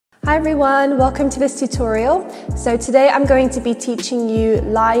Hi everyone, welcome to this tutorial. So today I'm going to be teaching you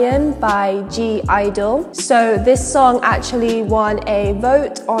Lion by I-DLE. So this song actually won a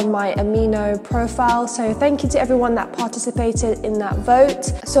vote on my amino profile. So thank you to everyone that participated in that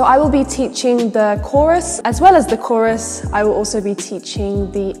vote. So I will be teaching the chorus as well as the chorus. I will also be teaching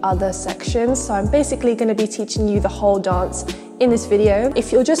the other sections. So I'm basically going to be teaching you the whole dance in this video.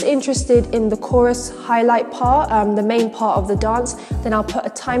 If you're just interested in the chorus highlight part, the main part of the dance, then I'll put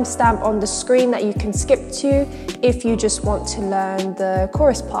a timestamp on the screen that you can skip to if you just want to learn the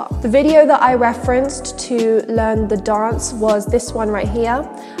chorus part. The video that I referenced to learn the dance was this one right here,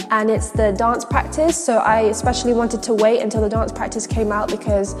 and it's the dance practice. So I especially wanted to wait until the dance practice came out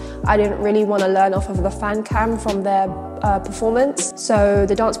because I didn't really want to learn off of the fan cam from their performance. So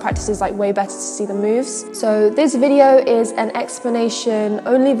the dance practice is like way better to see the moves. So this video is an explanation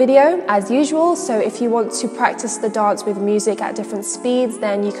only video as usual. So if you want to practice the dance with music at different speeds,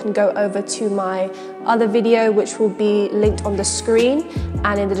 then you can go over to my other video, which will be linked on the screen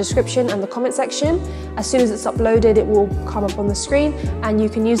and in the description and the comment section. As soon as it's uploaded, it will come up on the screen and you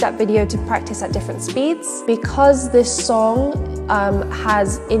can use that video to practice at different speeds. Because this song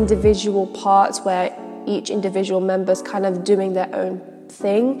has individual parts where each individual member's kind of doing their own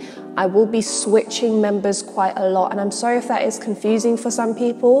thing, I will be switching members quite a lot, and I'm sorry if that is confusing for some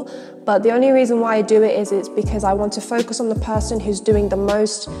people, but the only reason why I do it is it's because I want to focus on the person who's doing the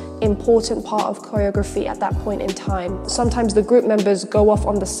most important part of choreography at that point in time. Sometimes the group members go off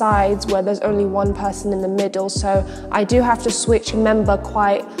on the sides where there's only one person in the middle, so I do have to switch member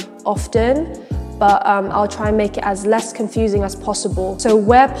quite often. But I'll try and make it as less confusing as possible. So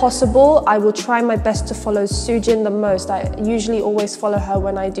where possible, I will try my best to follow Soojin the most. I usually always follow her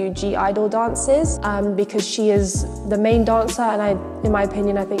when I do G-idol dances because she is the main dancer, and in my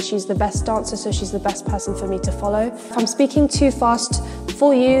opinion, I think she's the best dancer, so she's the best person for me to follow. If I'm speaking too fast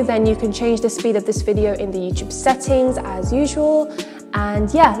for you, then you can change the speed of this video in the YouTube settings as usual.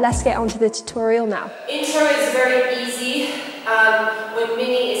 And yeah, let's get on to the tutorial now. Intro is very easy when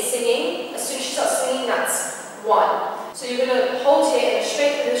Minnie is singing. As soon as she starts singing, that's 1. So you're going to hold here in a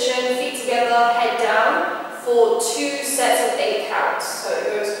straight position, feet together, head down for 2 sets of 8 counts. So it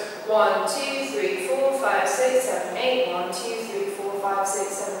goes 1, 2, 3, 4, 5, 6, 7, 8. 1, 2, 3, 4, 5, 6,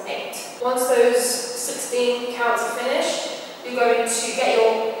 7, 8. Once those 16 counts are finished, you're going to get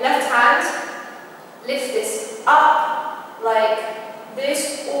your left hand, lift this up like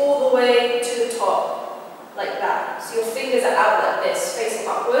this all the way to the top, like that. So your fingers are out like this, facing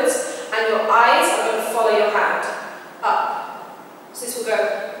upwards, and your eyes are going to follow your hand up. So this will go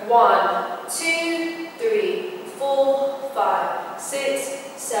 1, 2, 3, 4, 5, 6,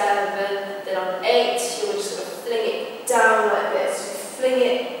 7, then on 8, you're just going to fling it down like this. So fling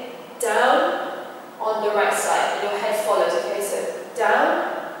it down on the right side, and your head follows, okay? So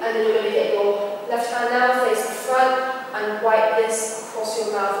down, and then you're going to get your left hand now, face the front, and wipe this across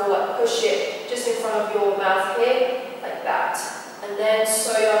your mouth, or like push it just in front of your mouth here, like that. And then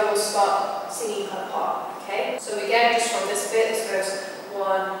Soyeon will start singing her part, okay? So again, just from this bit, this goes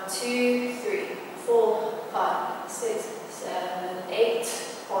 1, 2, 3, 4, 5, 6, 7, 8.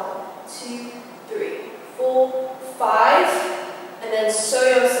 1, 2, 3, 4, 5. And then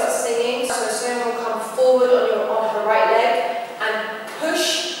Soyeon starts singing. So Soyeon will come forward on her right leg and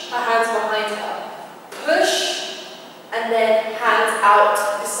push her hands behind her. Push, and then hands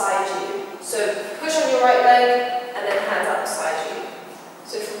out beside you. So push on your right leg, and then hands out beside you.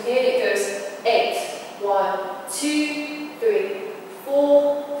 So from here it goes 8. 1, 2, 3,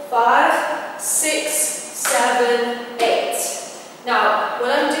 4, 5, 6, 7, 8. Now,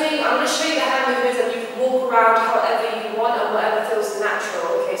 what I'm doing, I'm going to show you the hand movements, and you can walk around however you want and whatever feels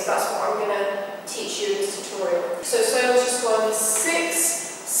natural. Okay, so that's what I'm going to teach you in this tutorial. So Soyeon's just going 6,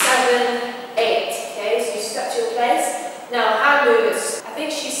 7, 8. Okay, so you step to your place. Now, hand movements. I think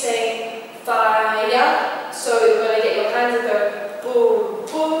she's saying fire. So you're going to get your hands and go boom,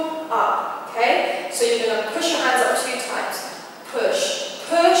 boom, up. Okay? So you're going to push your hands up 2 times. Push,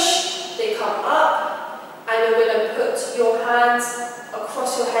 push. They come up. And you're going to put your hands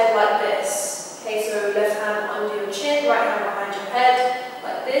across your head like this. Okay, so left hand under your chin, right hand behind your head,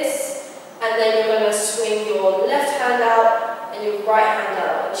 like this. And then you're going to swing your left hand out and your right hand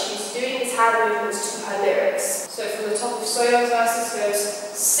out. And she's doing these hand movements to her lyrics. So from the top of Soyeon's verse, it goes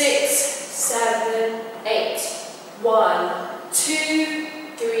 6, 7, 8. 1, 2,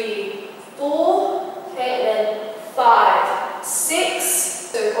 3, 4. Okay, and then 5, 6.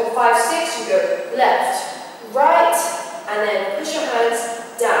 So on 5, 6, you go left, right, and then push your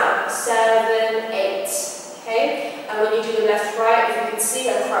hands down. 7, 8. Okay, and when you do the left, right, if you can see,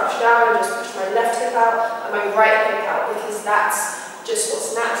 I crouch down and just push my left hip out and my right hip out, because that's just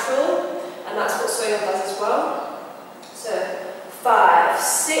what's natural, and that's what Soyeon does as well. So 5,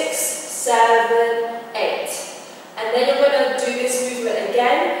 6, 7, 8. And then you're going to do this movement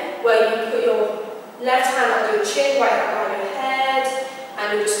again, where you put your left hand under your chin, right hand behind your head,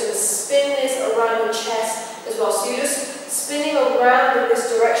 and you're just going to spin this around your chest as well. So you're just spinning around in this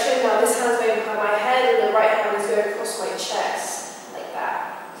direction. Now this hand's going behind my head, and the right hand is going across my chest, like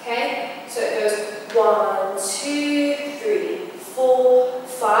that. Okay? So it goes 1, 2, 3, 4,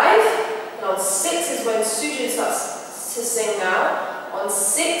 5. And on 6 is when Sujin starts to sing now. On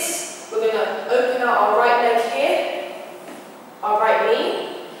 6, we're going to open out our right leg here, our right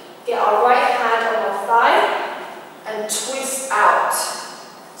knee, get our right hand on our thigh, and twist out.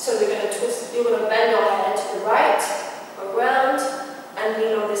 So we're going to twist, you're going to bend your head to the right, around, and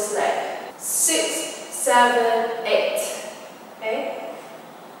lean on this leg. 6, 7, 8. Okay?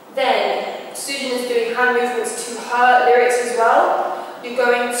 Then, Sujin is doing hand movements to her lyrics as well. You're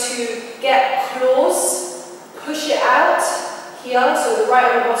going to get claws, push it out here, so the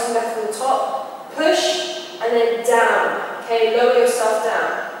right on the bottom, left on the top, push, and then down. Okay, lower yourself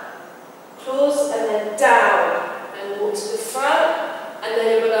down. Claws, and then down, and walk to the front. And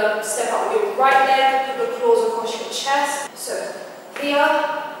then you're going to step up with your right leg, put the claws across your chest. So here,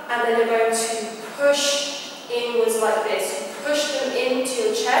 and then you're going to push inwards like this. You push them into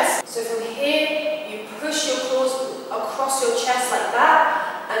your chest. So from here, you push your claws across your chest like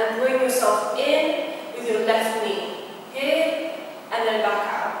that, and bring yourself in with your left knee. Here, and then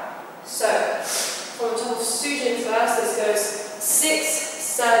back out. So from the top of Sujin first, this goes 6,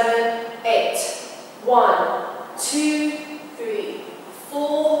 7, 8. 1, 2, 3,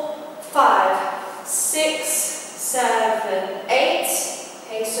 4, 5, 6, 7, 8.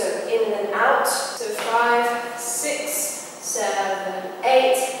 Okay, so in and out. So 5, 6, 7,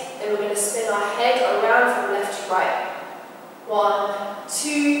 8. Then we're going to spin our head around from left to right. 1,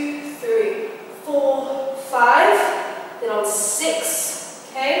 2, 3, 4, 5. Then on 6,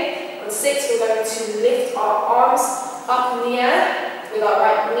 okay? On 6, we're going to lift our arms up in the air with our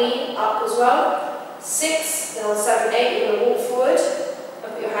right knee up as well. 6. Then on 7, 8, we're going to walk forward.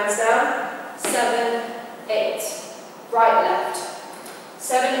 Put your hands down. 7, 8. Right, left.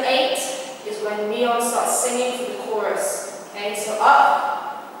 7, 8 is when Neon starts singing for the chorus. Okay, so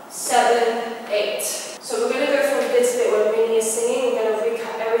up, 7, 8. So we're going to go from this bit where Minnie is singing. We're going to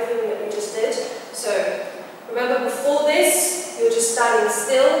recap everything that we just did. So remember, before this, you were just standing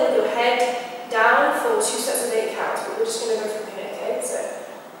still with your head down for 2 sets of 8 counts. But we're just going to go from here. Okay, so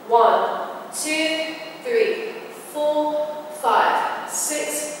 1, 2, 3, 4, 5, 6,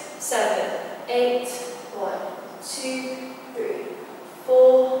 7, 8, 1, 2, 3,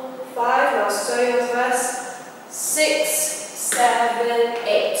 4, 5. Now Soyeon's verse. 6, 7,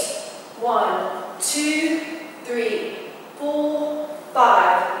 8. 1, 2, 3, 4,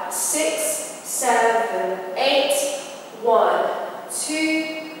 5, 6, 7, 8. 1,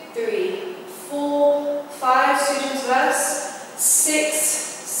 2, 3, 4, 5. Sujin's verse. 6,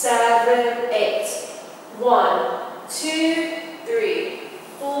 7, 8. 1, 2, 3,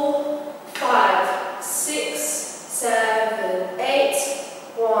 4, 5, 6, 7, 8.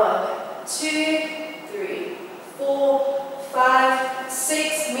 1, 2, 3, 4, 5,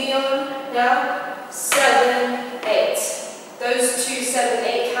 6. Mion now. 7, 8. Those 2, 7,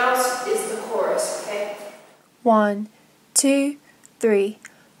 8 counts is the chorus, okay? 1, 2, 3,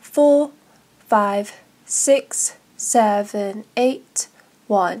 4, 5, 6, 7, 8.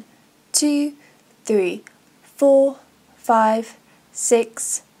 1, 2, 3, 4, 5,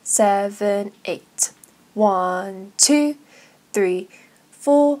 6, 7, 8. 1, 2, 3,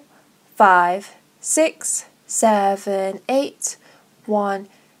 4, 5, 6, 7, 8. 1,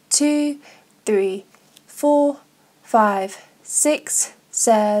 2, 3, 4, 5, 6,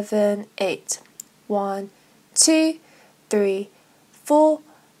 7, 8. 1, 2, 3, 4,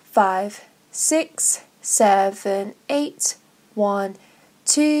 5, 6, 7, 8. 1,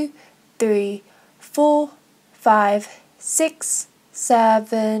 2, 3, 4, 5, 6,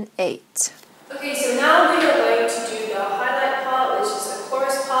 7, 8. Okay, so now we are going to do the highlight part, which is the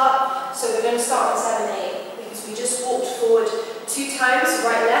chorus part. So we're going to start on 7, 8 because we just walked forward 2 times,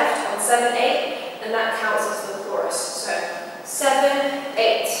 right, left on 7, 8, and that counts as the chorus. So 7,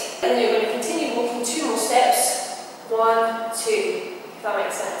 8. And then you're going to continue walking 2 more steps. 1, 2. If that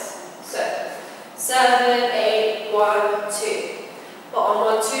makes sense. So 7, 8, 1, 2. But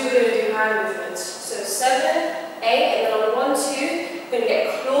on 1, 2, we're going to do hand movements. So 7, 8, and then on 1, 2, you're going to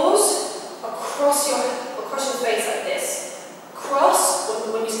get claws across your face like this.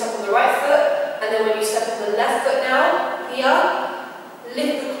 Cross when you step on the right foot, and then when you step on the left foot now, here,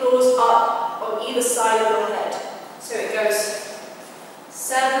 lift the claws up on either side of your head. So it goes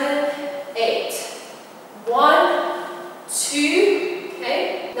 7, 8. 1, 2,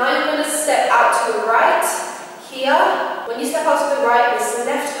 okay? Now you're going to step out to the right. Here, when you step out to the right, this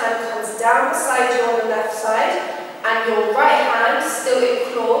left hand comes down beside you on the left side, and your right hand, still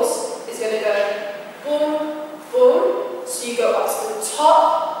in claws, is going to go boom, boom. So you go up to the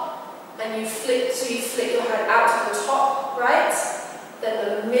top, and you flick, so you flick your hand out to the top right,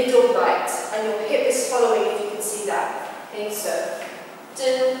 then the middle right, and your hip is following if you can see that. Okay, so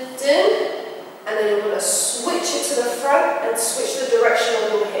dun, dun. And then you're going to switch it to the front and switch the direction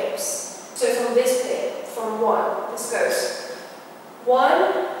of your hips. So from this bit, from 1, this goes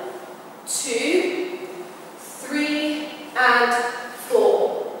 1, 2, 3, and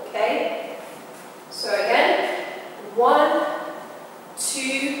 4. Okay? So again, 1,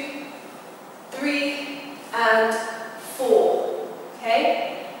 2, 3, and 4.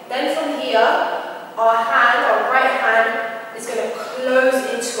 Okay? Then from here, our right hand, is going to close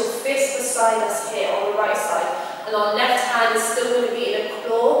into a fist beside us here on the right side, and our left hand is still going to be in a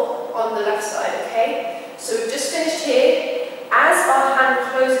claw on the left side, okay? So we've just finished here. As our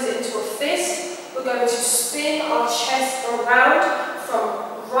hand closes into a fist, we're going to spin our chest around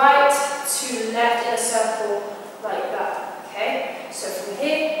from right to left in a circle like that, okay? So from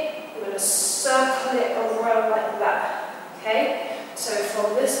here, we're going to circle it around like that, okay? So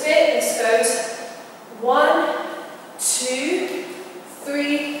from this bit, this goes 1, 2,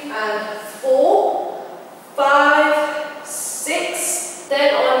 3, and 4, 5, 6.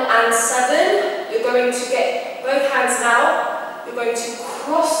 Then on and 7, you're going to get both hands now. You're going to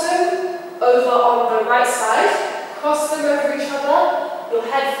cross them over on the right side. Cross them over each other. Your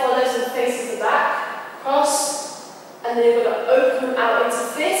head follows and faces the back. Cross, and then you're going to open out into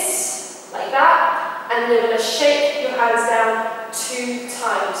fists like that. And then you're going to shake your hands down 2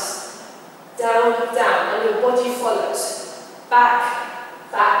 times. Down, down, and your body follows.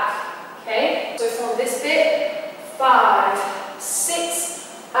 Back, back, okay? So from this bit, 5,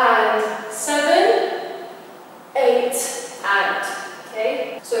 6, and 7, 8, and,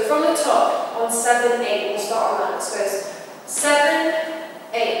 okay? So from the top, on 7, 8, we'll start on that. So it's 7,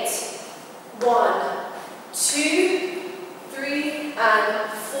 8, 1, 2, 3, and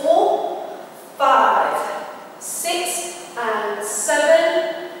 4, 5, 6, and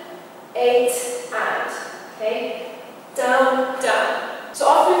 7, 8, and, okay, down, down. So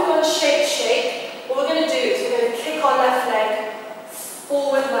after we've gone shake, shake, what we're going to do is we're going to kick our left leg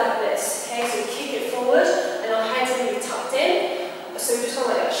forward like this, okay, so kick it forward, and our hands are going to be tucked in, so we're just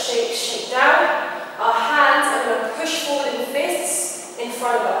going to like that, shake, shake down. Our hands are going to push forward in fists in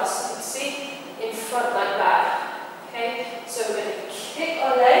front of us, you can see, in front like that, okay, so we're going to kick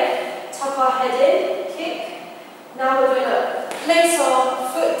our leg, tuck our head in, kick. Now we're going to place our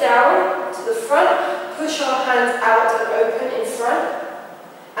foot down to the front, push our hands out and open in front,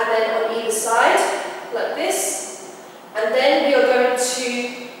 and then on either side, like this. And then we are going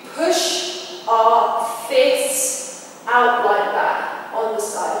to push our fists out like that on the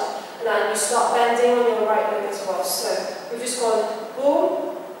side. And then you start bending on your right leg as well. So we've just gone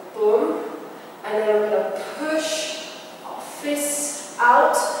boom, boom, and then we're going to push our fists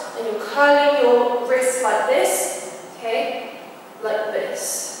out, and you're curling your wrists like this. Okay, like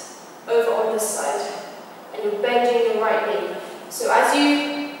this, over on this side, and you're bending your right knee. So as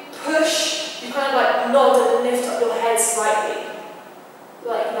you push, you kind of like nod and lift up your head slightly,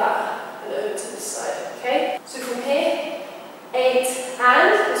 like that, and over to this side, okay? So from here, 8,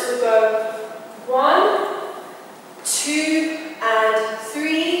 and this will go 1, 2, and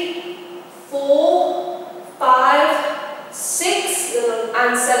 3, 4, 5, 6,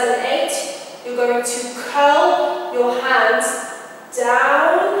 and 7, 8. You're going to curl your hands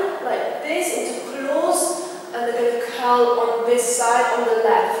down like this into claws, and they're going to curl on this side on the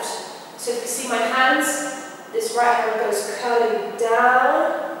left. So if you see my hands, this right hand goes curling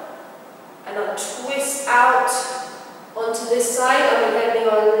down, and I'll twist out onto this side, and we're bending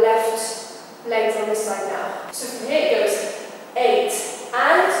our left legs on this side now. So from here it goes 8,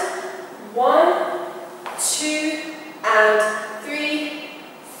 and 1, 2, and 3,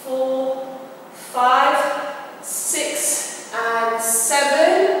 4, 5, 6, and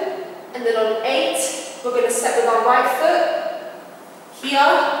 7, and then on 8, we're going to step with our right foot here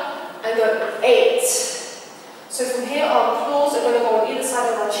and go 8. So from here, our claws are going to go on either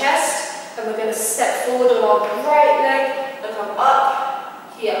side of our chest, and we're going to step forward on our right leg and come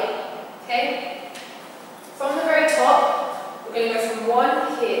up here. Okay? From the very top, we're going to go from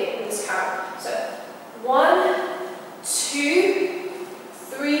 1 here in this count. So 1, 2,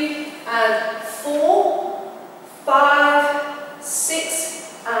 3, and 4, 5,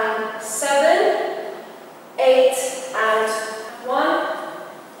 6, and 7, 8, and 1,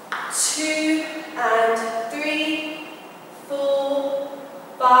 2 and 3, 4,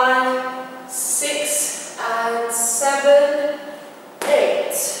 5, 6 and 7,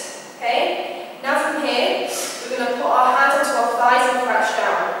 8. Okay? Now from here, we're going to put our hands onto our thighs and crouch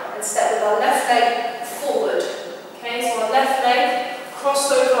down and step with our left leg forward. Okay, so our left leg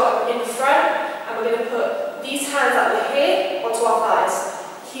crossed over in front, and we're going to put these hands that were here onto our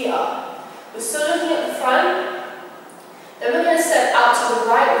thighs. Here. We're still looking at the front. Then we're going to step out to the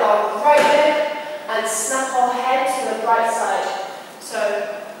right with our right leg and snap our head to the right side. So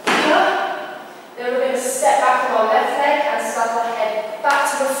here. Then we're going to step back with our left leg and snap our head back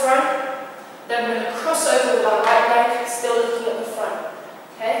to the front. Then we're going to cross over with our right leg, still looking at the front.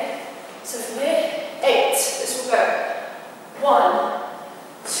 Okay? So from here, 8. This will go. 1,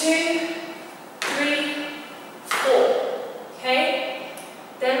 2, 3, 4. Okay?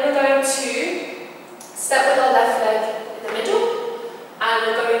 Then we're going to step with our left leg in the middle, and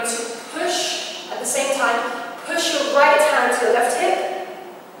we're going to push, at the same time, push your right hand to the left hip,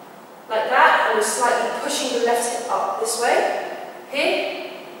 like that, and we're slightly pushing the left hip up this way. Here.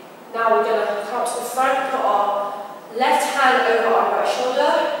 Now we're going to come up to the front, put our left hand over our right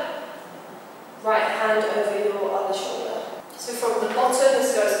shoulder, right hand over your other shoulder. So from the bottom,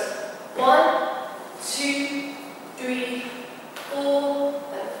 this goes 1, 2, 3, 4,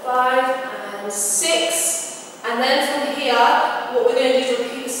 and 5, and 6. And then from here, what we're going to do is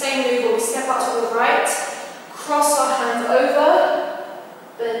repeat the same move where we step out to the right, cross our hands over,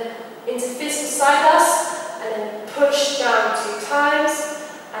 then into fist beside us, and then push down 2 times.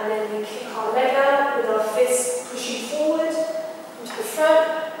 And then we kick our leg out with our fists pushing forward, into the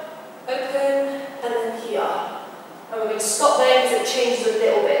front, open, and then here. And we're going to stop there because it changes a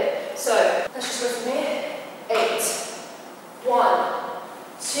little bit. So let's just go from here. 8. 1,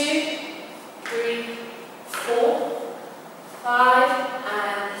 2, 3, 4, 5,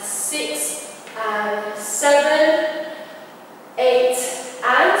 and 6, and 7, 8,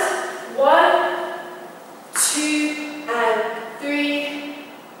 and 1, 2, and 3,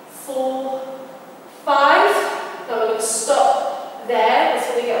 4, 5. Now we're going to stop there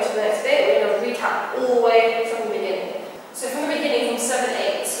before we get on to the next bit. We're going to recap all the way from the beginning. So from the beginning, from 7,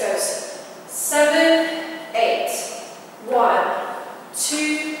 8, this goes 7, 8, 1,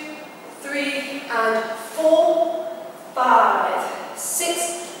 2, 3, and 4, 5,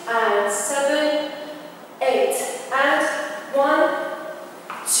 6, and 7, 8, and 1,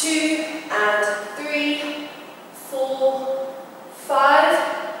 2, and 3, 4,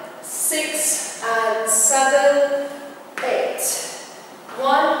 5, 6, and 7, 8.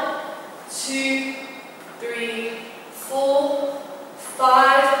 1, 2, 3, 4,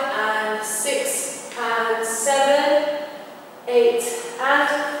 5, and 6, and 7, 8, and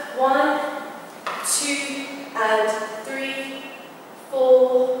 1, 2, and 3,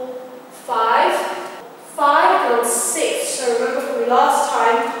 4, 5, 5, and 6. So remember from the last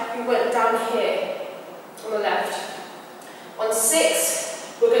time, we went down here on the left. On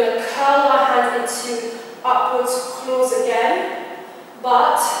 6, we're going to curl our hands into upwards claws again,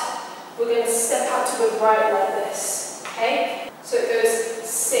 but we're going to step out to the right like this, okay? So it goes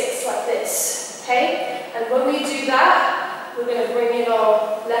 6 like this, okay? And when we do that, we're going to bring in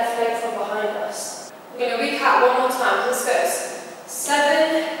our left leg from behind us. We're going to recap one more time. This goes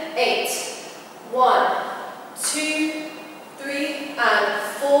 7, 8, 1, 2, 3, and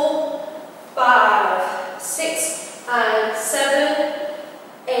 4, 5, 6, and 7,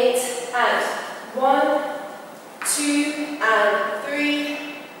 8, and 1, 2, and 3,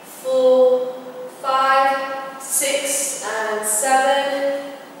 4, 5, 6, and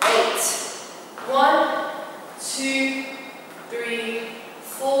 7, 8. 1, 2, 3,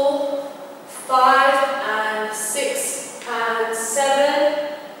 4, 5, and 6, and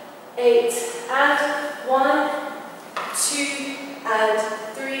 7, 8, and 1, 2, and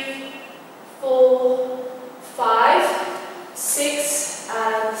 3, 4, 5, 6,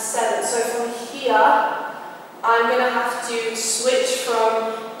 and 7. So from here, I'm going to have to switch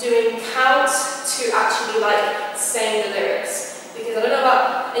from doing counts to actually like saying the lyrics. Because I don't know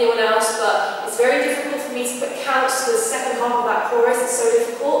about anyone else, but it's very difficult for me to put counts to the second half of that chorus. It's so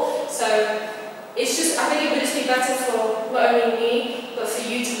difficult. So it's just, I think it would just be better for not only me, but for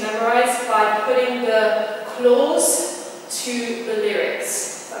you to memorize by putting the clause to the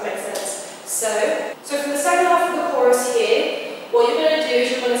lyrics. If that makes sense. So from the second half of the chorus here, what you're going to do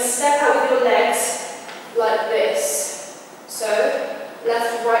is you're going to step out with your legs like this. So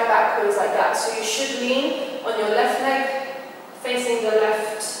left, right, backwards like that. So you should lean on your left leg facing the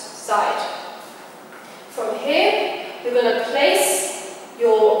left side. From here, you're going to place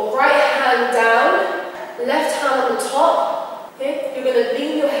your right hand down, left hand on the top. Here, you're going to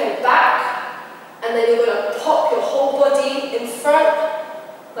lean your head back then you're going to pop your whole body in front,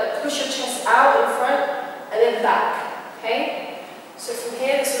 like push your chest out in front, and then back, okay? So from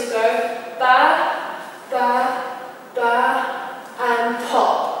here, this will go ba, ba, ba, and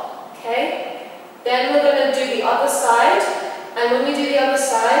pop, okay? Then we're going to do the other side, and when we do the other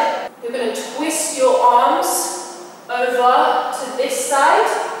side, you're going to twist your arms over to this side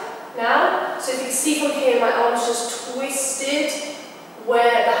now. So if you can see from here, my arms just twisted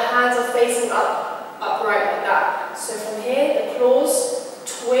where the hands are facing upright like that. So from here, the claws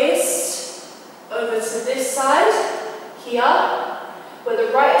twist over to this side, here, where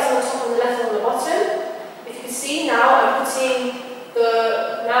the right is on the top and the left on the bottom. If you can see now, I'm putting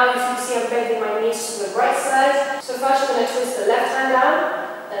now if you can see I'm bending my knees to the right side. So first you're going to twist the left hand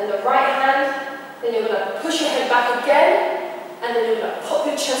down, then the right hand, then you're going to push your head back again, and then you're going to pop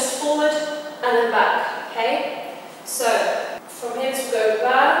your chest forward, and then back, okay? So from here to go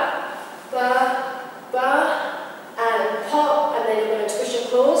ba, ba, ba, and pop, and then you're going to twist your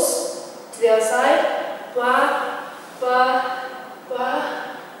claws to the other side, ba, ba,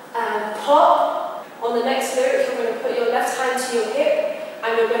 ba, and pop. On the next lyric, you're going to put your left hand to your hip,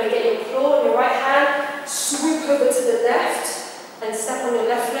 and you're going to get your claw in your right hand, swoop over to the left, and step on your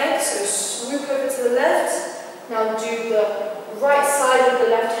left leg, so swoop over to the left. Now do the right side with the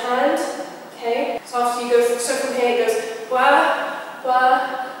left hand, okay? So after you go, so from here it goes ba,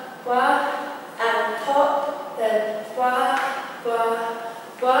 ba, ba, and pop, then ba, ba,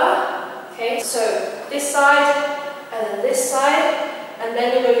 ba, okay? So this side, and then this side, and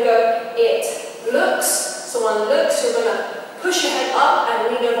then you're going to go, it looks, so on looks, you're going to push your head up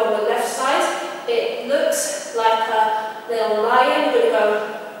and lean over on the left side. It looks like a little lion, you're going to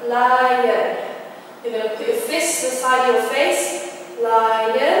go lion. You're going to put your fist to the side of your face,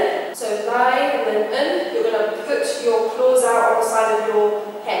 lion, so lion, and then you're going to put your claws out on the side of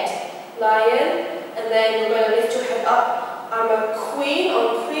your head, lion, and then you're going to lift your head up. I'm a queen,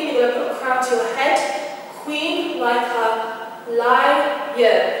 on queen, you're going to put a crown to your head, queen, like a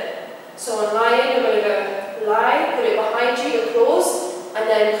lion. So on lion, you're going to go lie, put it behind you, your claws, and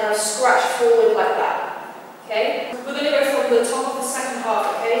then kind of scratch forward like that. Okay? We're going to go from the top of the second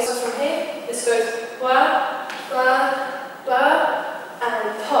half, okay? So from here, this goes ba, ba, ba,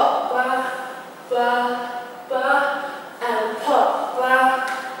 and pop, ba, ba, ba, and pop, ba,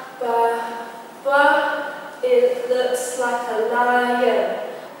 ba, ba. It looks like a lion.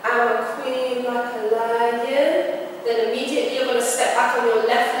 I'm a queen like a lion. Then immediately you're going to step back on your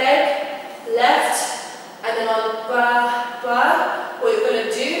left leg, left, and then on ba, ba, what you're going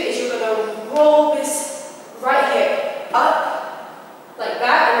to do is you're going to roll this right hip up, like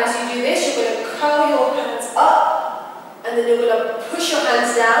that, and as you do this, you're going to curl your hands up, and then you're going to push your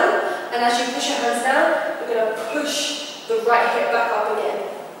hands down, and as you push your hands down, you're going to push the right hip back up again,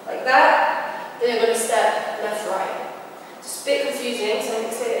 like that, then you're going to step left, right. It's a bit confusing, so let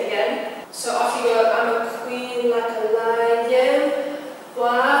me say it again. So after you go, I'm a queen like a lion,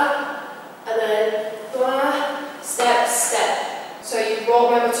 ba, and then ba, step, step. So you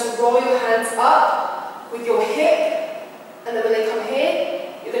remember to roll your hands up with your hip, and then when they come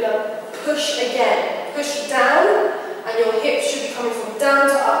here, you're going to push again. Push down, and your hips should be coming from down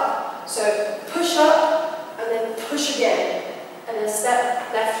to up. So push up, and then push again, and then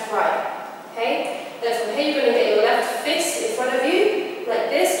step left, right. Okay? Then from here, you're going to get your left fist in front of you, like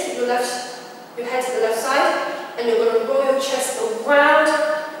this. Keep your head to the left side, and you're going to roll your chest around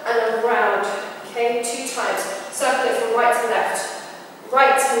and around. Okay, 2 times. Circle it from right to left,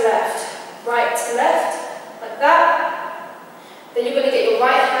 right to left, right to left, like that. Then you're going to get your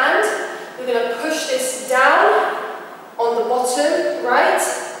right hand. You're going to push this down on the bottom, right,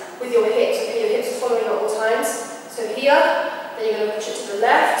 with your hips. Okay, your hips are following at all times. So here, then you're going to push it to the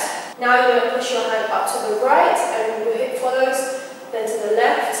left. Now you're going to push your hand up to the right, and your hip follows, then to the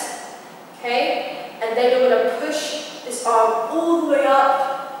left. Okay, and then you're going to push this arm all the way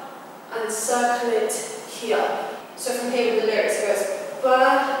up and circle it here. So from here with the lyrics it goes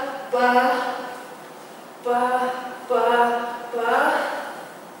ba, ba, ba, ba, ba,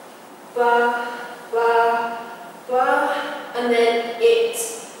 ba, ba, ba, and then it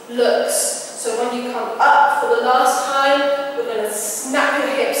looks. So when you come up for the last time, we're going to snap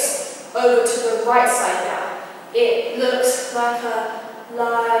your hips over to the right side now. It looks like a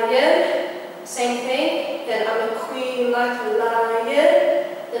lion. Same thing. Then I'm a queen like a lion.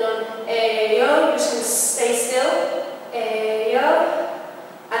 Then on ayo, you're just going to stay still. Ayo.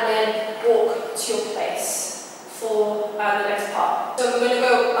 And then walk to your place for the next part. So we're going to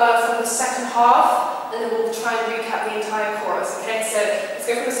go from the second half, and then we'll try and recap the entire chorus. Okay, so let's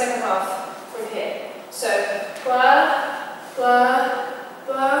go from the second half from here. So ba, ba,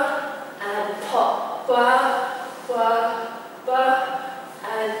 ba, and pop. ba, ba, ba,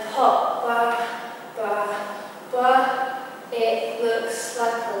 and hop, ba, ba, ba. It looks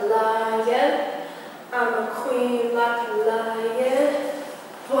like a lion. I'm a queen like a lion.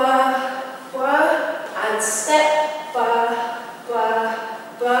 Ba, ba, and step, ba, ba,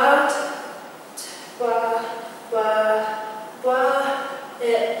 ba, ba, ba, ba.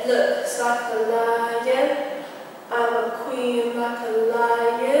 It looks like a lion. I'm a queen like a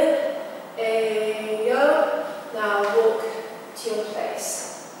lion. Ayo. Now walk to your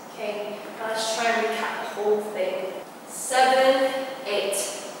place. Okay, now let's try and recap the whole thing. 7, 8.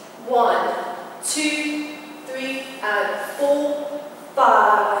 1, 2, 3, and 4,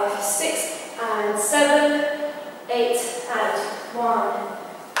 5, 6, and 7, 8, and 1,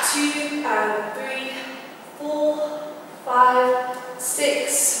 2, and 3, 4, 5,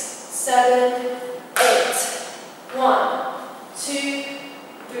 6, 7, 8. 1, 2,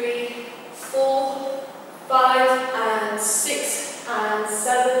 3, 4, 5, and 6, and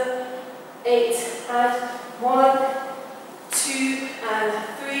 7, 8, and 1, 2, and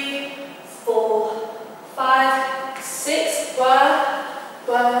 3, 4, 5, 6, ba,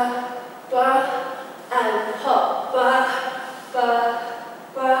 ba, ba, and hop, ba, ba,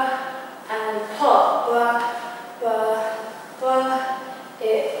 ba, and hop, ba, ba, ba.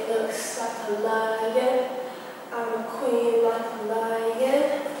 It looks like a lion. I'm a queen like a lion.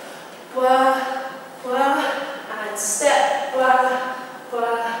 Ba, ba, and step, ba, ba,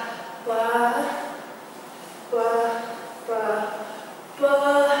 ba, ba, ba, ba.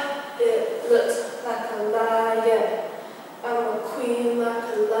 It looks like a lion. I'm a queen like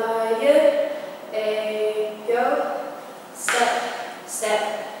a lion. Ayo. Step, step,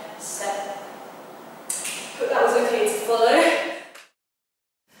 step. Hope that was okay to follow.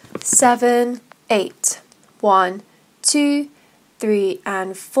 7, 8. 1, 2, 3,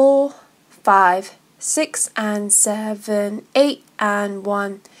 and 4, 5, 6, and 7, 8, and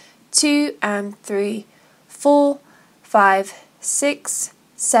 1, 2, and 3, 4, 5, 6,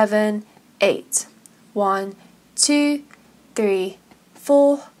 7, 8. 1, 2, 3,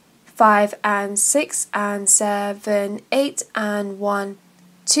 4, 5, and 6, and 7, 8, and 1,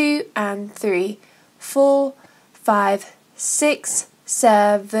 2, and 3, 4, 5, 6,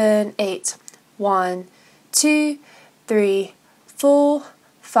 7, 8. 1, 2, 3, 4,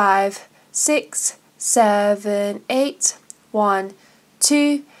 5, 6, 7, 8. 1,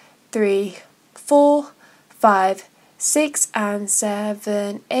 2, 3, 4, 5, 6, and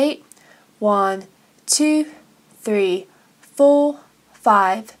 7, 8. 1, 2, 3, 4,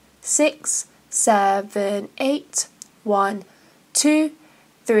 5, 6, 7, 8. 1, 2,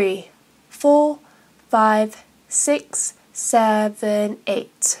 3, 4, 5, 6, 7,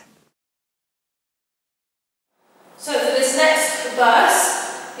 8. So for this next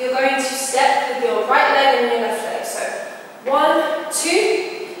verse, you're going to step with your right leg and your left leg. So 1,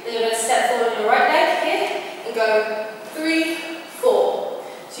 2, then you're going to step forward on your right leg here and go 3, 4.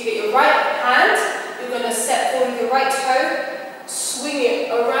 So you get your right hand, you're going to step forward with your right toe, swing it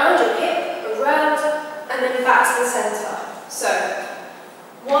around your hip, around, and then back to the centre. So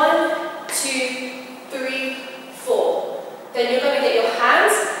 1, 2, 3, 4. Then you're going to get your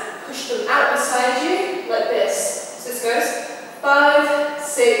hands, push them out beside you like this. So this goes 5,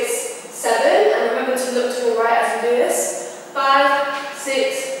 6, 7, and remember to look to your right as you do this. 5,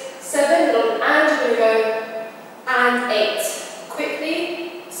 6, 7, and you're going to go and 8.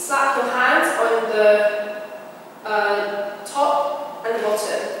 Quickly slap your hands on the top and the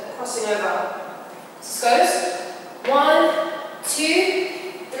bottom, crossing over. So this goes 1, 2,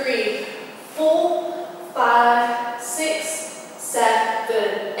 3, 4, 5, 6,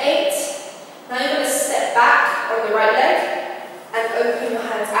 7, 8. Now you're going to step back on the right leg and open your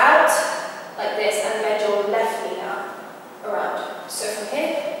hands out like this and bend your left knee out around. So from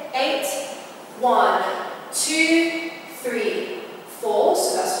here, 8, 1, 2, 3, 4.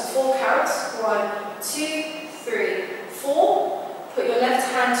 So that's for 4 counts. 1, 2, 3, 4. Put your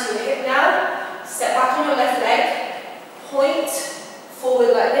left hand to your hip now. Step back on your left leg. Point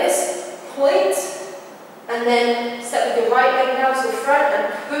forward like this. Point. And then step with your right leg now to the front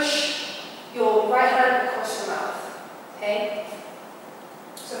and push your right hand across your mouth. Okay?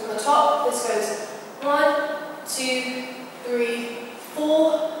 So from the top, this goes 1, 2, 3,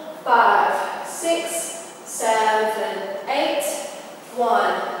 4, 5, 6, 7, 8.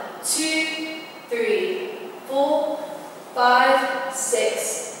 1, 2, 3, 4, 5, 6,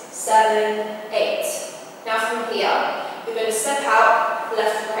 7, 8. Now from here, you're going to step out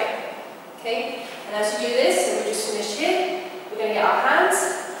left, right. Okay? And as you do this, and we just finished here, we're going to get our hands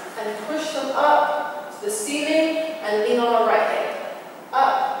and push them up to the ceiling and lean on our right leg.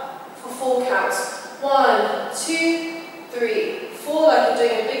 Up for 4 counts. 1, 2, 3, 4, like you're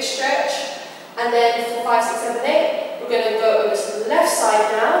doing a big stretch. And then 4, 5, 6, 7, 8, we're going to go over to the left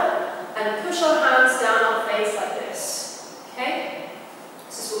side now and push our hands down our face like this. Okay?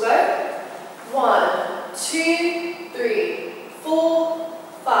 So this will go 1, 2, 3, 4,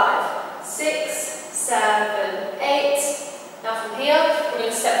 5, 6, 7, 8. Now from here, we're going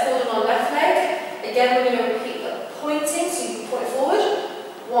to step forward on our left leg. Again, we're going to repeat the pointing, so you can point forward.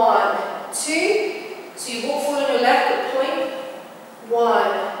 1, 2. So you walk forward on your left, but point.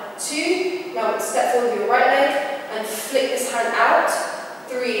 1, 2. Now step forward with your right leg and flick this hand out.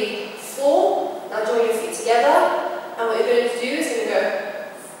 3, 4. Now join your feet together. And what you're going to do is you're going to go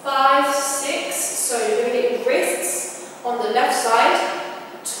 5, 6. So you're going to get your wrists on the left side.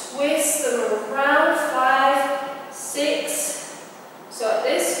 Twist them around. 5, 6. So like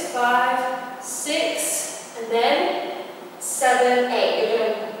this. 5, 6. And then 7, 8. You're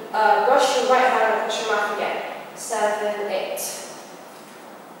going to brush your right hand and push your mouth again. 7, 8.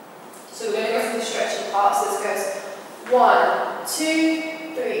 So we're going to go through the stretching part. So this goes 1,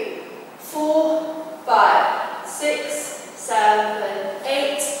 2, 3, 4, 5, 6, 7,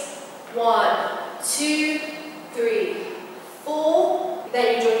 8. 1, 2, 3, 4.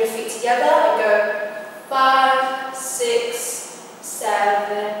 Then you join your feet together and go 5, 6,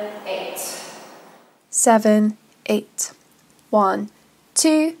 7, 8. 7, 8. 1,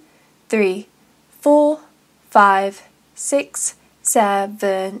 2, 3, 4, 5, 6,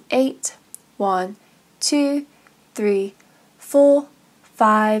 7, 8. 1, 2, 3, 4,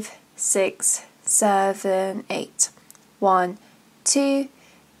 5, 6, 7, 8. 1, 2,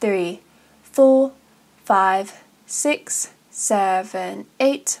 3, 4, 5, 6, 7,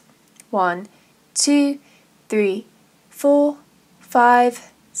 8. 1, 2, 3, 4,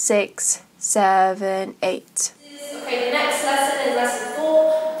 5, 6, 7, 8. Okay, the next lesson is lesson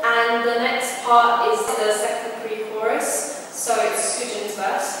 4, and the next part is the second pre-chorus. So it's Sujin's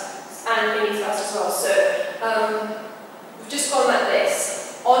verse and Minnie's verse as well. So we've just gone like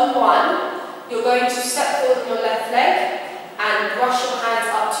this. On 1, you're going to step forward on your left leg and brush your hands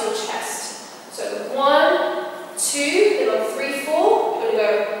up to your chest. So 1, 2, then on 3, 4, you're going to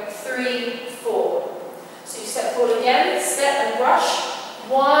go 3, 4. So you step forward again, step and brush.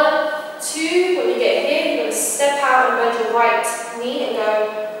 1, 2, when you get here, you're going to step out and bend your right knee and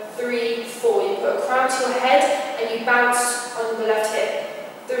go 3, 4. You put a crown to your head and you bounce on the left hip.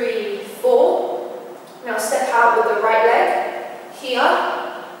 3, 4. Now step out with the right leg here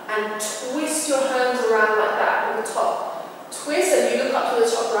and twist your hands around like that on the top. Twist and you look up to the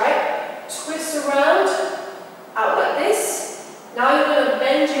top right. Twist around, out like this. Now you're going to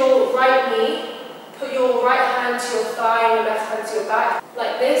bend your right knee. Put your right hand to your thigh and your left hand to your back,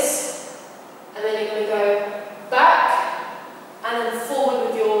 like this. And then you're going to go back and then forward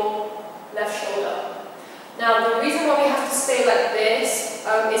with your left shoulder. Now the reason why we have to stay like this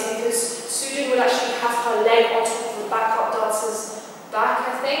is because Sujin will actually have her leg on top of the backup dancer's back,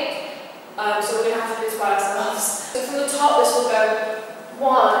 I think. So we're going to have to do this by ourselves. So from the top, this will go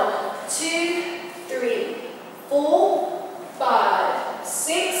 1, 2, 3, 4, 5,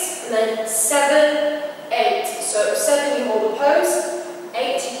 6, and then 7, 8. So 7, you hold the pose.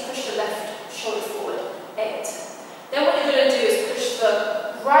 8, you push the left shoulder forward. 8. Then what you're going to do is push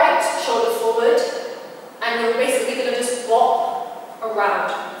the right shoulder forward, and you're basically going to just bop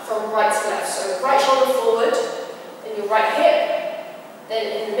around from right to left. So right shoulder forward, then your right hip, then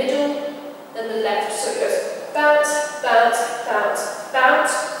in the middle, then the left. So it goes bounce, bounce, bounce,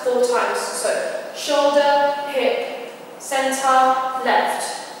 bounce 4 times. So shoulder, hip, center, left.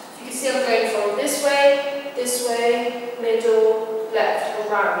 You can see I'm going from this way, middle, left,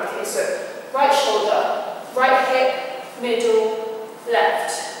 around. Okay, so right shoulder, right hip, middle,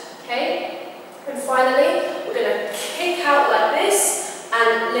 left. Okay? And finally, we're going to kick out like this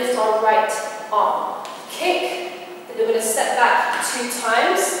and lift our right arm. Kick, then we're going to step back 2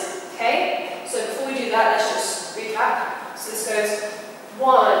 times. Okay? So before we do that, let's just recap. So this goes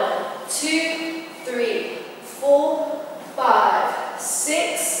 1, 2, 3, 4, 5,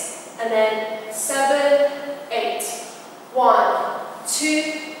 6, and then 7, 8. 1,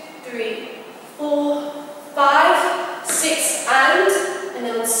 2, 3, 4, 5, 6, and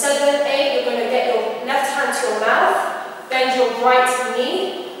then on 7, 8, you're going to get your left hand to your mouth, bend your right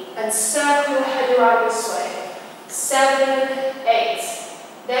knee, and circle your head around this way. 7, 8.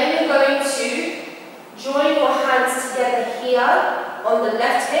 Then you're going to join your hands together here on the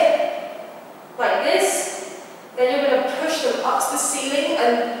left hip, like this. Then you're going to push them up to the ceiling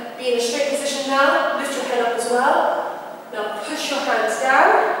and be in a straight position now. Lift your head up as well. Now push your hands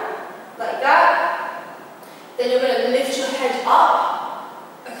down, like that. Then you're going to lift your head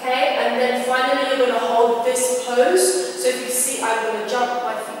up, okay? And then finally you're going to this pose. So if you see, I'm going to jump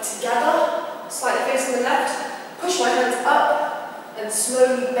my feet together, slightly facing the left, push my hands up, and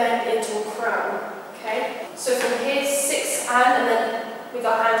slowly bend into a crown. Okay? So from here, 6 and then with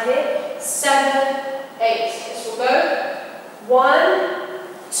our hand here, 7, 8. This will go 1,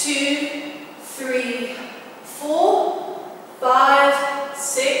 2, 3, 4, 5,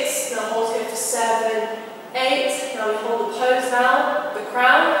 6. Now hold here for 7, 8. Now we hold the pose now, the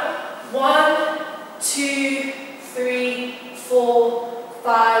crown. 1, 2, 3, 4,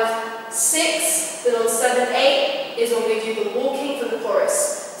 5, 6. Then on 7, 8 is when we do the walking for the chorus.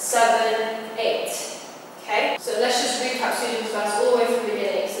 7, 8. Okay? So let's just recap students first all the way from the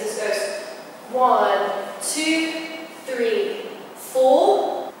beginning. So this goes 1, 2, 3,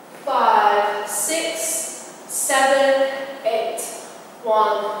 4, 5, 6, 7, 8.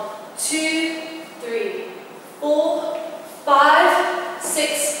 1, 2, 3, 4, 5,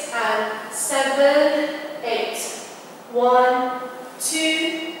 6, and 7, 8. 1,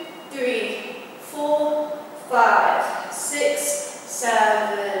 2, 3, 4, 5, 6,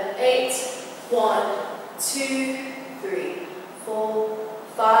 7, 8. 1, 2, 3, 4,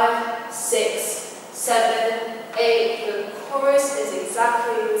 5, 6, 7, 8. The chorus is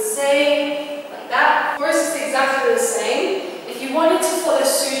exactly the same, like that. The chorus is exactly the same. If you wanted to follow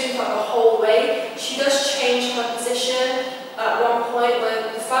Sujin like the whole way, she does change her position at one point.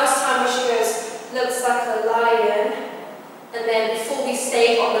 When the first time when she goes, looks like a lion, and then before we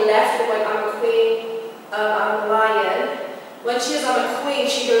stayed on the left, when I'm a queen, I'm a lion. When she is I'm a queen,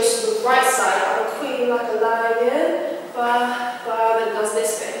 she goes to the right side. I'm a queen like a lion, then does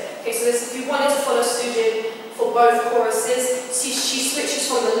this bit. Okay, so this, if you wanted to follow Sujin for both choruses, see, she switches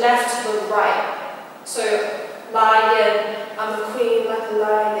from the left to the right. So, lion, I'm a queen like a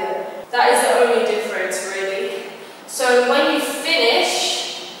lion. That is the only difference, really. So when you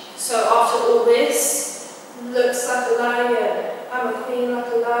finish, so after all this, looks like a lion, I'm a queen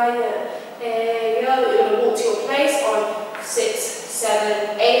like a lion. There you go, you're going to walk to your place on 6,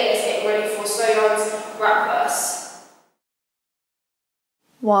 7, 8, and it's getting ready for Soyeon's rap verse.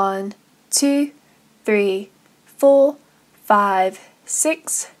 1, 2, 3, 4, 5,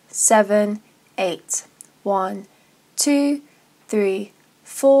 6, 7, 8. 1, 2, 3,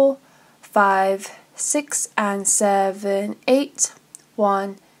 4, 5, 6, and 7, 8.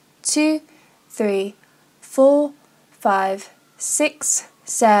 1, 2, 3, 4, 5, 6,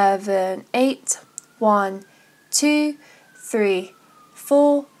 7, 8. 1, 2, 3,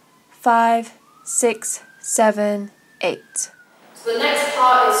 4, 5, 6, 7, 8. So the next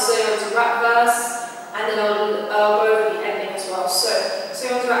part is Soyeon's rap verse, and then I'll go over the ending as well. So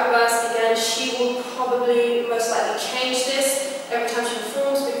Soyeon's rap verse, again, she will probably most likely change this every time she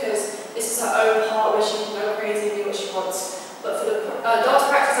performs because this is her own part where she can go crazy and do what she wants. But for the dance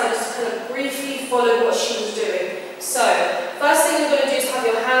practice, I just kind of briefly followed what she was doing. So, first thing you're going to do is have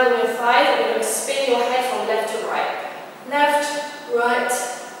your hand on your thigh, and you're going to spin your head from left to right. Left, right.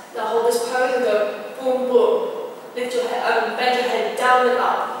 Now hold this pose and go boom, boom. Lift your head, bend your head down and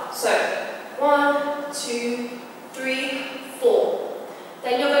up. So, 1, 2, 3, 4.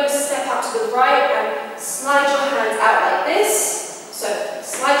 Then you're going to step out to the right and slide your hands out like this. So,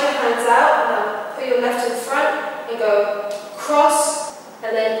 slide your hands out, now put your left in front and go cross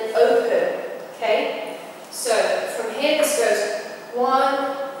and then open. Okay? So, from here this goes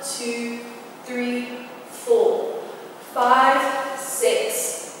 1, 2, 3, 4, 5, 6,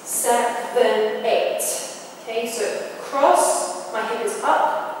 7, 8. Okay, so cross, my hip is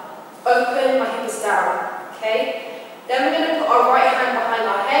up, open, my hip is down. Okay? Then we're going to put our right hand behind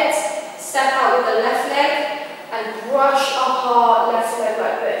our heads, step out with the left leg, and brush up our left leg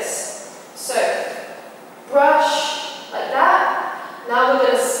like this. So, brush like that. Now we're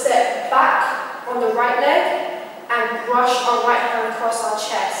going to step back on the right leg and brush our right hand across our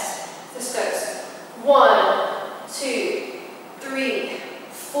chest. This goes 1, 2, 3,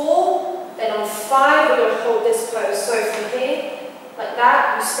 4. Then on 5, we're going to hold this pose. So from here, like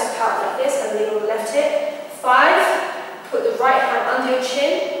that, you step out like this and lean on the left hip. 5, put the right hand under your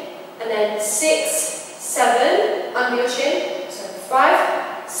chin, and then 6, 7, under your chin. So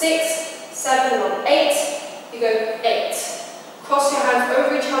 5, 6, 7, and on 8, you go 8. Cross your hands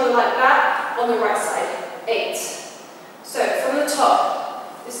over each other like that on the right side. 8. So from the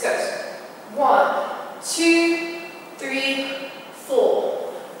top, this goes 1, 2, 3, 4,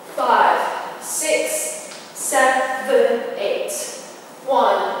 5, 6, 7, 8.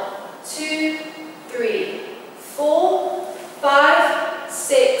 1, 2, 3, 4, 5,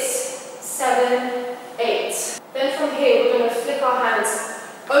 6, 7, 8. Then from here, we're going to flip our hands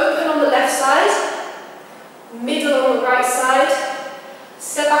open on the left side, middle on the right side,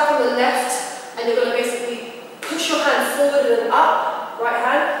 step back on the left, and you're going to basically push your hand forward and up, right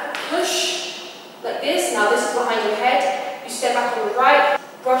hand, push like this. Now this is behind your head. You step back on the right,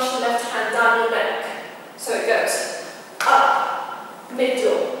 brush the left hand down your neck. So it goes up,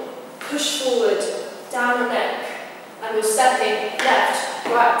 middle, push forward, down your neck, and you're stepping left,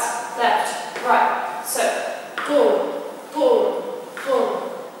 right. So boom, boom, boom,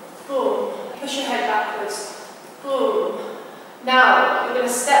 boom. Push your head backwards, boom. Now you're going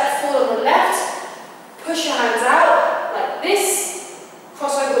to step forward on the left, push your hands out like this,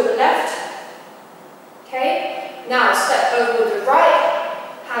 cross over with the left. Okay. Now step over with the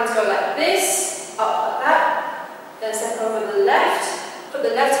right, hands go like this, up like that. Then step over the left, put the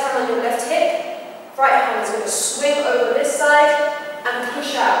left hand on your left hip, right hand is going to swing over this side and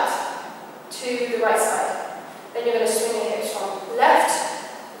push out to the right side. Then you're going to swing your hips from left,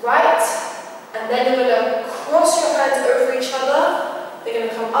 right, and then you're going to cross your hands over each other. They're going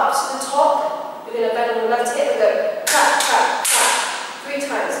to come up to the top. You're going to bend on your left hip and go tap, tap, tap, 3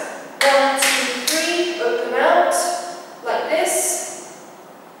 times. 1, 2, 3, open out, like this.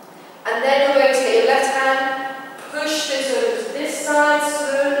 And then you're going to get your left hand, push this over to this side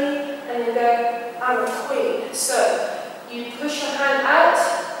slowly, and you go, I'm a queen. So you push your hand out,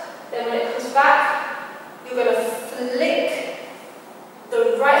 then when it comes back, you're going to flick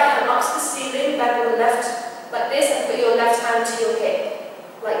the right hand up to the ceiling, back on the left, like this, and put your left hand to your hip,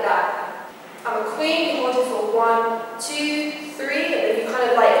 like that. I'm a queen, you hold it for 1, 2, 3, and then you kind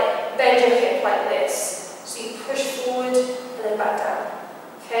of like bend your hip like this. So you push forward and then back down.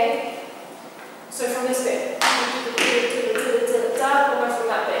 Okay? So from this bit, we'll go from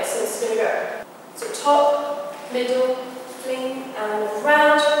that bit. So it's going to go. So top, middle, fling, and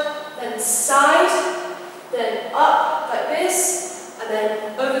around, then side, then up like this, and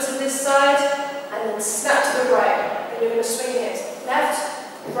then over to this side, and then snap to the right. Then you're going to swing your hips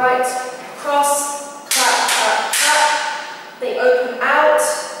left, right, cross, clap, clap, clap. They open out,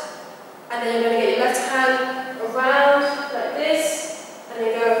 and then you're going to get your left hand around like this, and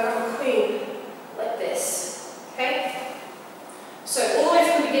then go I'm a queen like this. Okay? So all the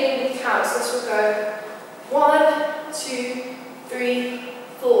way from the beginning with counts, this will go 1, 2, 3,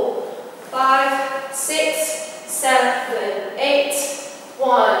 4, 5, 6, 7, 8.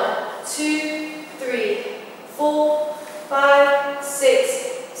 1, 2, 3, 4, 5,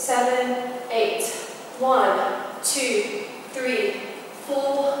 6, 7, 8. 1, 2, 3,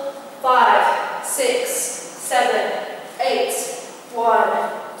 4, 5, 6, 7, 8.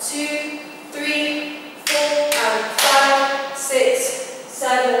 1, 2, 3, 4, and 5, 6,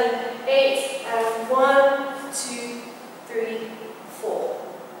 7, 8, and 1, 2, 3, 4.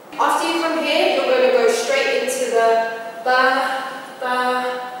 After you come here, you're going to go straight into the ba,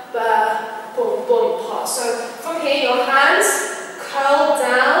 ba, ba, boom, boom part. So from here, your hands curl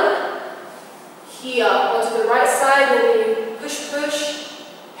down here onto the right side, and then you push, push,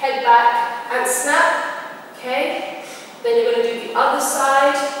 head back, and snap. Okay? Then you're going to do the other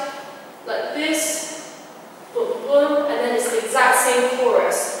side, like this, boom, boom, and then it's the exact same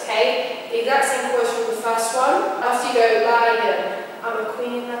chorus. Okay? The exact same chorus from the first one. After you go lion, I'm a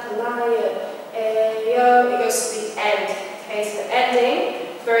queen like a lion, ayo, it goes to the end. Okay, so the ending,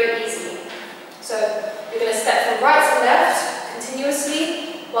 very easy. So you're going to step from right to left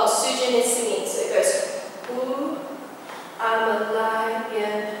continuously while Sujin is singing. So it goes, ooh, I'm a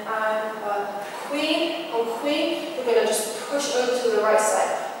lion, I'm a queen. On queen, you're going to just push over to the right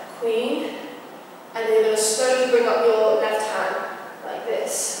side. Queen, and then you're going to slowly bring up your left hand like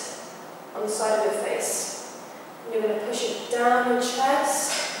this on the side of your face. And you're going to push it down your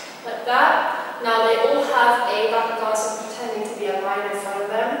chest like that. Now they all have a backup dancer pretending to be a lion in front of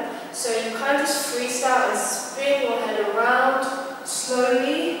them. So you kind of just freestyle and spin your head around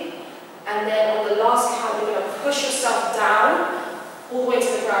slowly. And then on the last count, you're going to push yourself down all the way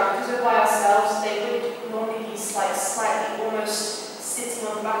to the ground. Because we're by ourselves, they would normally be like slightly almost sitting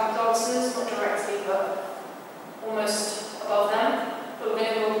on the backup dancers, not directly, but almost above them. But we're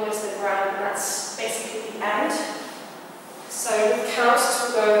going to go all the way to the ground, and that's basically the end. So with counts,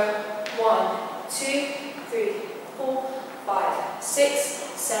 we'll go 1, 2, 3, 4, 5, 6,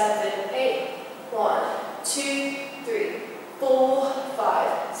 7, 8. 1, 2, 3, 4,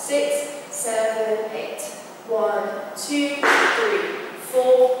 5, 6, 7, 8. 1, 2, 3,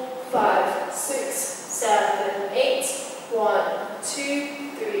 4, 5, 6, 7, 8. 1, 2,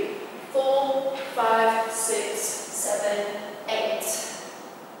 3, 4, 5, 6, 7, 8.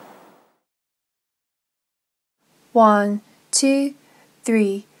 1, 2,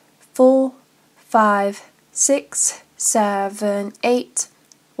 3, 4, 5, 6, 7, 8.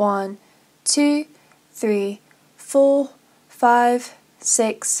 1, 2, 3, 4, 5,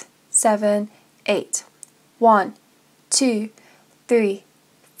 6, 7, 8. 1, 2, 3,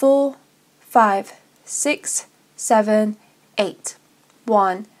 4, 5, 6, 7, 8.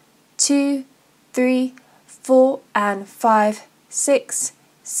 1, 2, 3, 4, and 5, 6,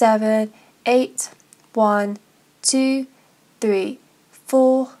 7, 8. 1, 2, 3,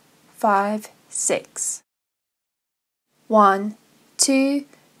 4, 5, 6. 1, 2,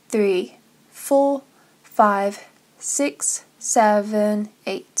 3, 4, 5, 6, 7,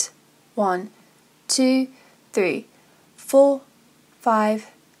 8. 1, 2, 3, 4, 5,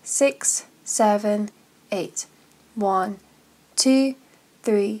 6, 7, 8. 1, 2,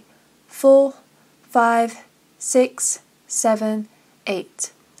 3, 4, 5, 6, 7,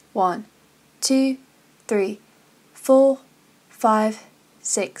 8. 1, 2, 3, 4, 5,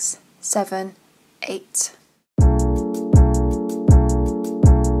 6, 7, 8.